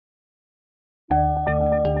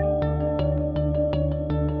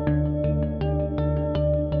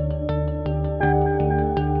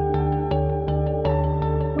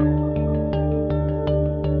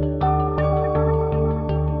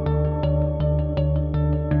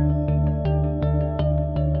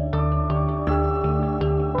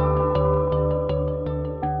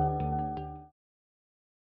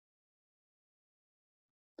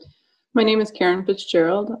My name is Karen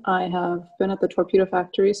Fitzgerald. I have been at the Torpedo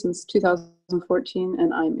Factory since 2014,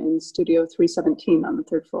 and I'm in Studio 317 on the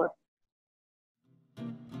third floor.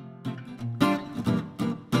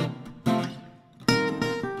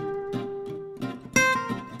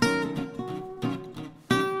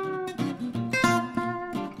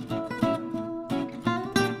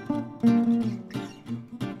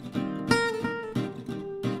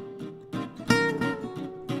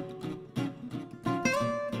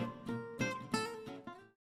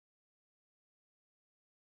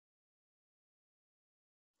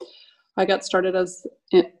 I got started as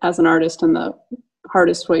an artist in the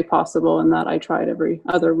hardest way possible, in that I tried every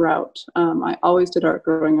other route. I always did art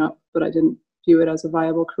growing up, but I didn't view it as a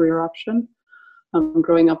viable career option.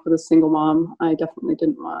 Growing up with a single mom, I definitely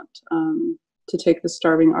didn't want to take the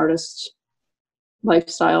starving artist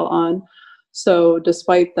lifestyle on. So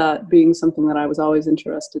despite that being something that I was always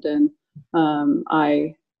interested in,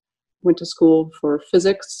 I went to school for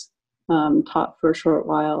physics, taught for a short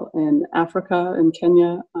while in Africa and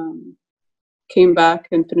Kenya, came back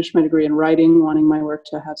and finished my degree in writing, wanting my work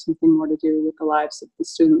to have something more to do with the lives of the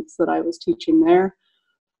students that I was teaching there.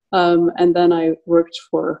 And then I worked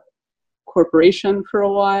for corporation for a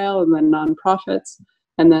while, and then nonprofits,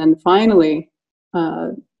 and then finally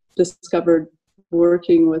discovered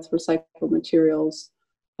working with recycled materials,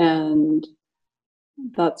 and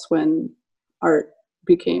that's when art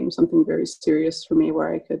became something very serious for me,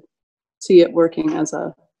 where I could see it working as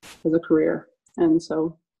a career. And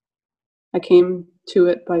so I came to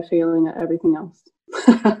it by failing at everything else.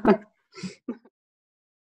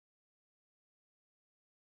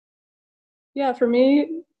 Yeah, for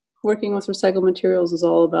me, working with recycled materials is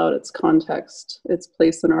all about its context, its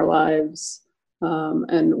place in our lives,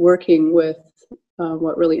 and working with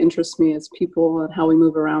what really interests me is people and how we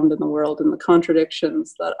move around in the world and the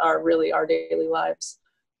contradictions that are really our daily lives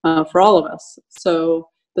for all of us. So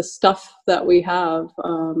the stuff that we have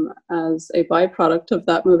as a byproduct of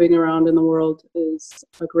that moving around in the world is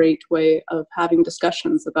a great way of having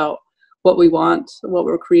discussions about what we want, what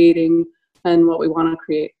we're creating, and what we want to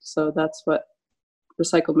create. So that's what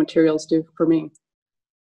recycled materials do for me.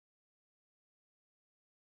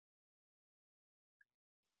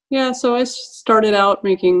 Yeah, so I started out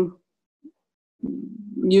using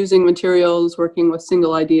materials, working with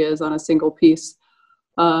single ideas on a single piece.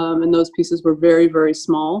 And those pieces were very, very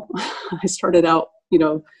small. I started out,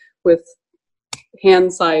 with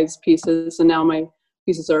hand-sized pieces, and now my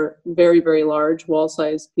pieces are very, very large,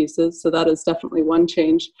 wall-sized pieces. So that is definitely one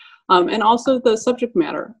change. And also the subject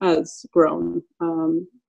matter has grown.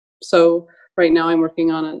 So right now I'm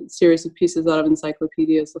working on a series of pieces out of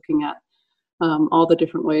encyclopedias, looking at all the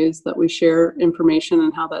different ways that we share information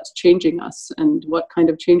and how that's changing us, and what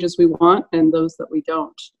kind of changes we want and those that we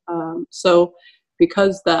don't. So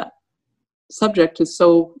because that subject is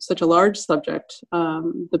such a large subject,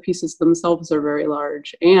 the pieces themselves are very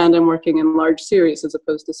large, and I'm working in large series as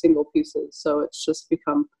opposed to single pieces, so it's just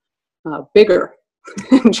become bigger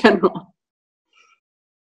in general.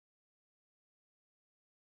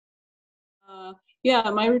 Yeah,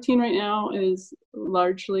 my routine right now is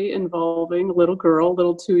largely involving a little girl,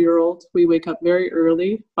 little 2-year-old. We wake up very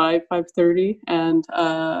early, 5:30, and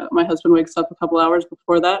my husband wakes up a couple hours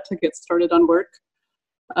before that to get started on work.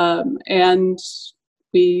 And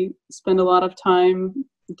we spend a lot of time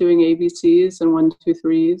doing ABCs and 1, 2,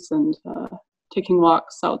 3s, and taking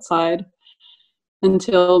walks outside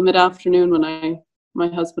until mid-afternoon, when my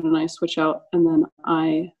husband and I switch out, and then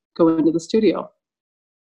I go into the studio.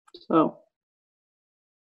 So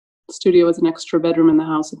the studio is an extra bedroom in the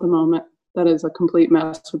house at the moment. That is a complete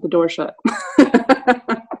mess with the door shut.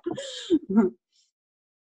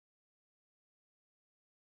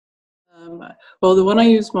 Well, the one I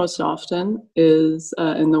use most often is,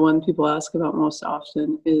 and the one people ask about most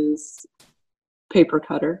often, is paper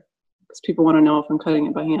cutter, because people want to know if I'm cutting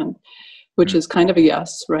it by hand, which is kind of a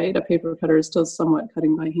yes, right? A paper cutter is still somewhat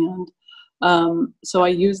cutting by hand. So I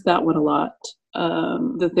use that one a lot.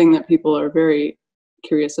 The thing that people are very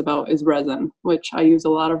curious about is resin, which I use a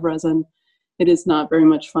lot of resin. It is not very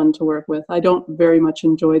much fun to work with. I don't very much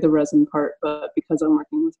enjoy the resin part, but because I'm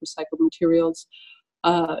working with recycled materials,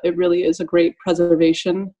 it really is a great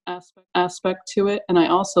preservation aspect to it. And I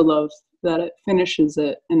also love that it finishes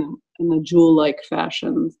it in a jewel-like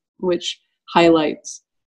fashion, which highlights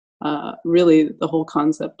really the whole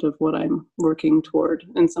concept of what I'm working toward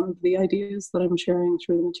and some of the ideas that I'm sharing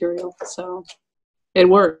through the material. So it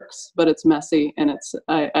works, but it's messy, and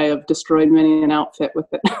I have destroyed many an outfit with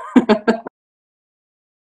it.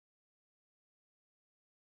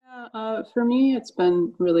 For me, it's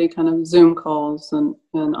been really kind of Zoom calls and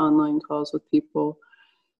online calls with people.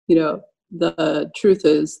 the truth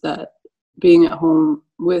is that being at home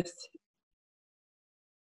with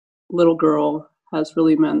little girl has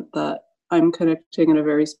really meant that I'm connecting in a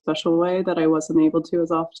very special way that I wasn't able to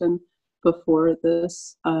as often before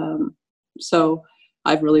this. So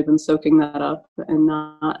I've really been soaking that up and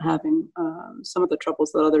not having some of the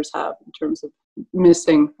troubles that others have in terms of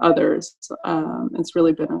missing others. It's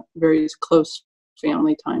really been a very close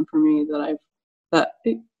family time for me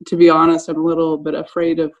to be honest, I'm a little bit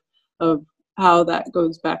afraid of how that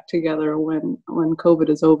goes back together when COVID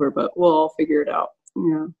is over, but we'll all figure it out.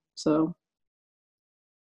 Yeah. So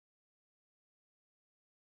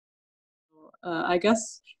I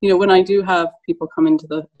guess, when I do have people come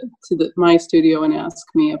into my studio and ask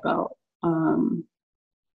me about, or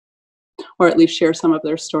at least share some of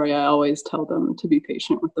their story, I always tell them to be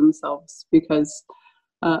patient with themselves, because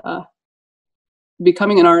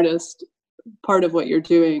becoming an artist, part of what you're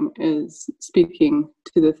doing is speaking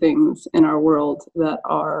to the things in our world that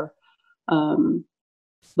are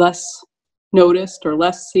less noticed or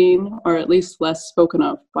less seen, or at least less spoken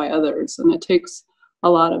of by others. And it takes a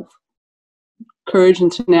lot of courage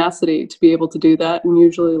and tenacity to be able to do that. And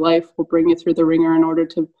usually life will bring you through the ringer in order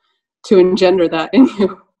to engender that in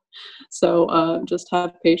you. So just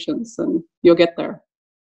have patience and you'll get there.